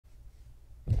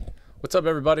What's up,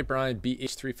 everybody? Brian,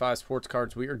 BH35 Sports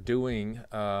Cards. We are doing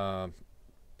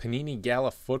Panini Gala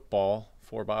Football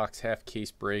 4-box half case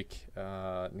break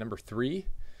number 3.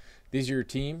 These are your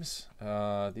teams.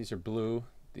 These are blue.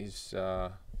 These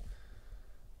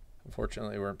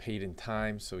unfortunately weren't paid in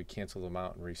time, so we canceled them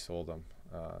out and resold them.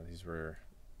 These were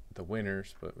the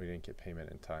winners, but we didn't get payment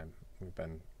in time. We've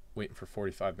been waiting for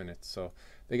 45 minutes, so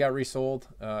they got resold.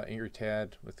 Angry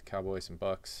Tad with the Cowboys and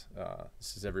Bucks.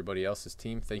 This is everybody else's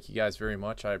team. Thank you guys very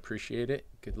much. I appreciate it.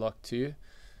 Good luck to you.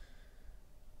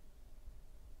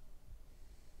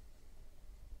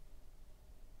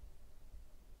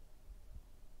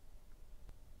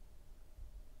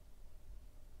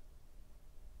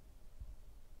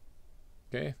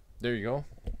 Okay, there you go.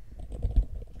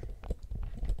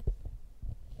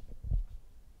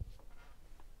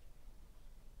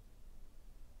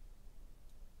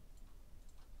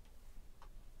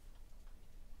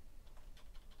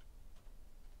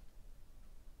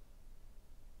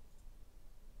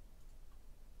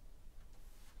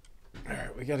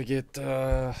 Alright, we got to get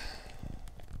 4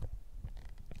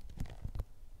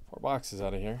 boxes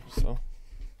out of here. So,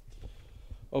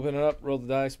 open it up, roll the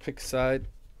dice, pick a side.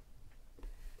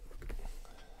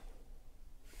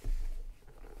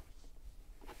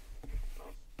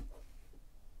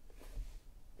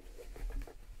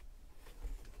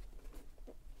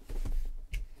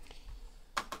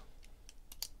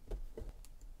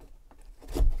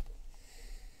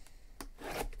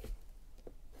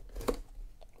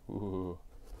 Ooh,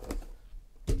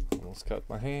 almost cut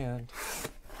my hand.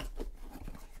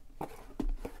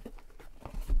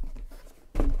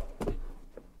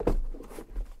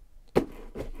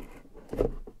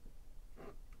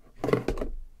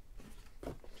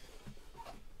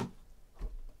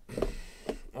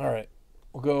 All right,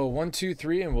 we'll go 1, 2,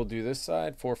 3, and we'll do this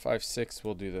side. 4, 5, 6,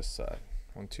 we'll do this side.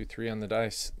 1, 2, 3 on the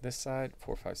dice this side.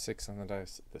 4, 5, 6 on the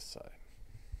dice this side.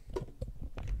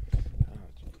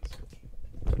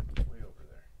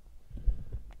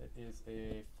 Is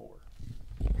a 4.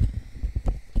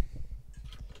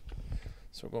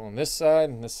 So we're going this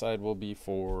side, and this side will be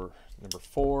for number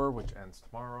 4, which ends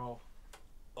tomorrow,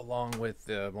 along with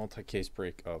the multi-case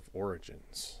break of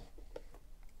Origins.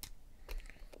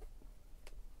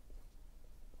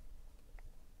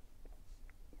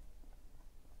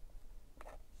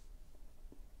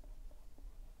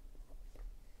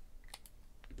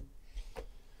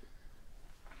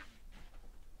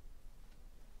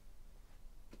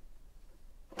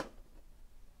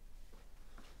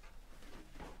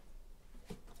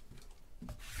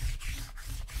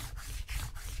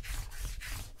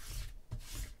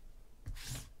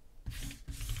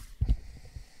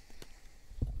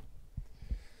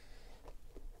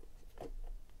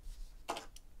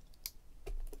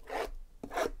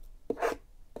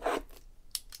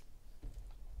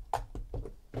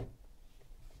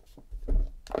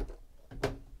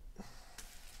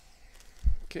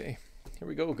 Okay, here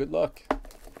we go. Good luck.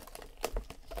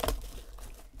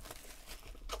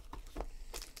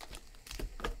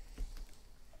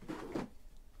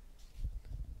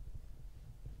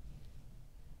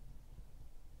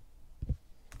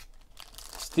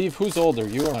 Steve, who's older,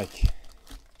 you or Mike?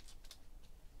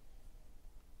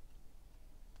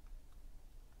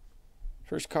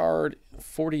 First card,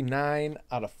 49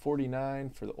 out of 49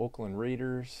 for the Oakland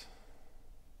Raiders.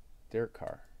 Derek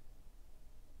Carr.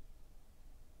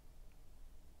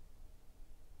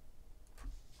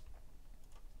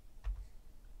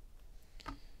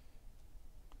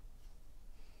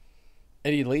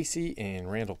 Eddie Lacy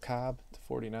and Randall Cobb to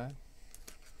 49.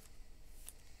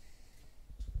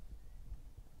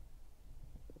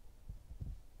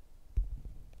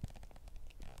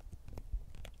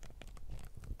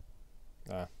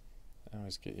 I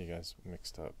always get you guys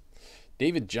mixed up.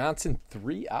 David Johnson,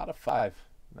 3 out of 5.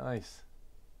 Nice.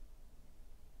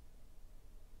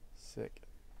 Sick.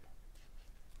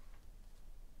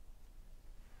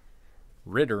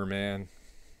 Ritter, man.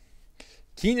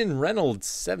 Keenan Reynolds,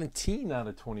 17 out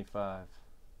of 25.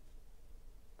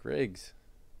 Griggs.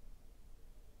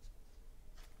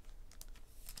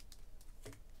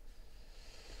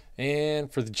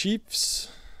 And for the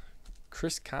Chiefs,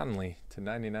 Chris Conley to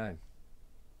 99.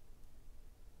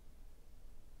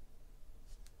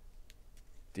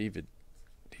 David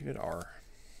R.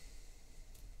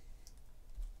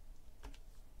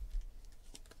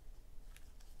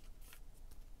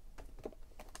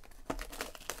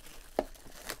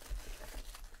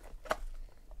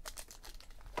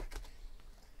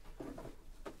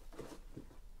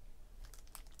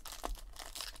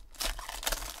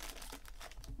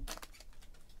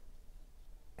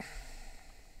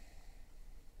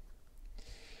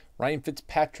 Ryan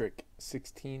Fitzpatrick,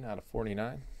 16 out of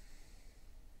 49.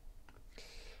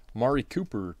 Mari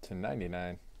Cooper to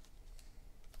 99.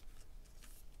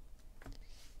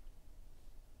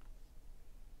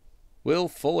 Will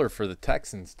Fuller for the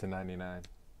Texans to 99.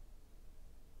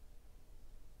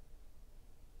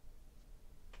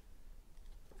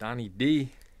 Donnie D.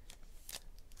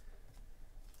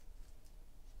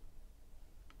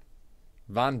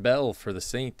 Von Bell for the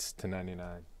Saints to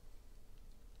 99.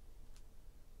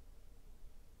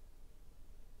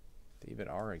 David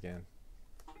R. again.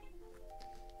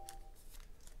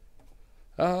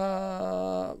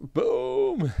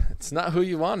 Boom. It's not who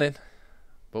you wanted,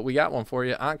 but we got one for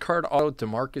you. On card auto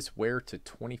DeMarcus Ware to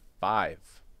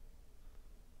 25.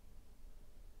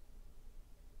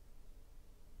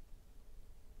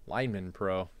 Lineman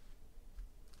Pro.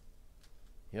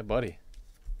 Yeah, buddy.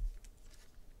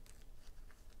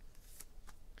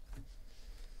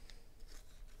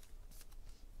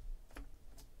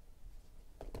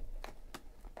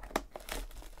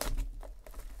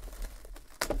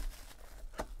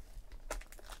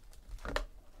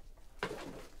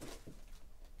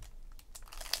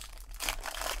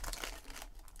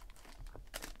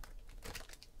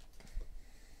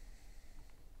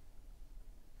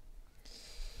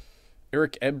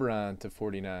 Eric Ebron to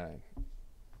 49.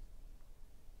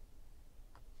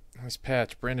 Nice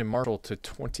patch. Brandon Marshall to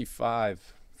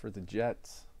 25 for the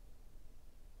Jets.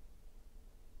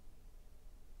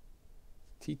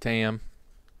 T-Tam.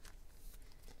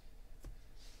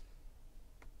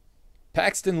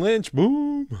 Paxton Lynch.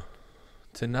 Boom.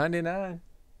 To 99.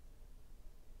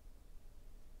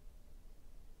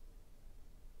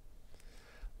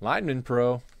 Lineman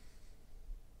Pro.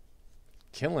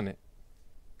 Killing it.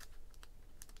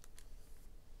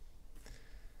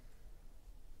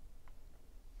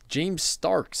 James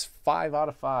Starks, 5 out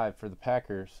of 5 for the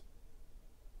Packers.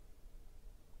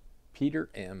 Peter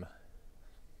M.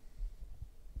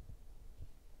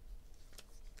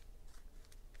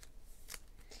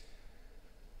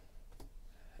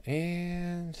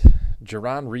 And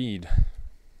Jerron Reed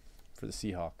for the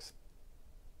Seahawks.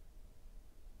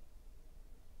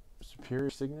 Superior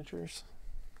Signatures.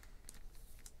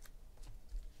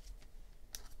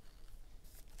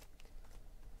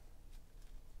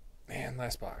 And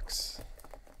last box.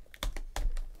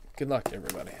 Good luck,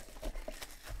 everybody.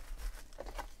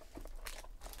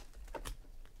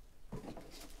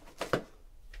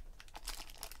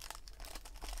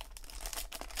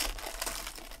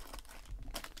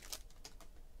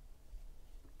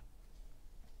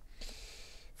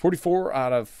 $44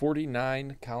 out of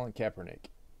 49, Colin Kaepernick.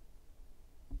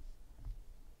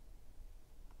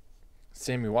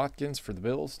 Sammy Watkins for the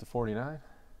Bills to 49.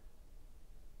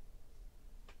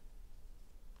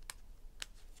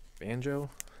 Banjo.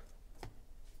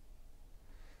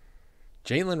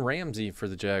 Jalen Ramsey for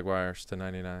the Jaguars to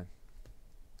 99.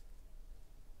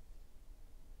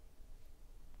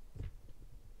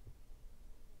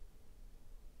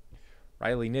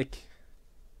 Riley Nick.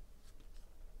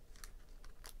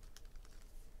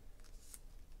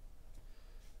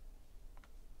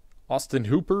 Austin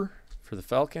Hooper for the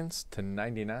Falcons to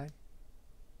 99.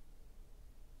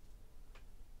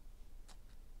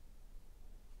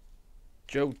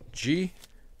 Joe G.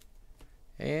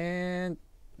 And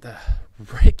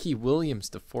Ricky Williams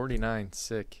to 49.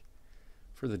 Sick.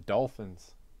 For the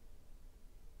Dolphins.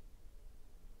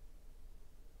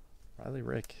 Riley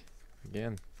Rick.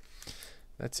 Again.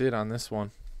 That's it on this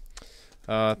one.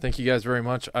 Thank you guys very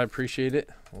much. I appreciate it.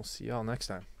 We'll see y'all next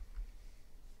time.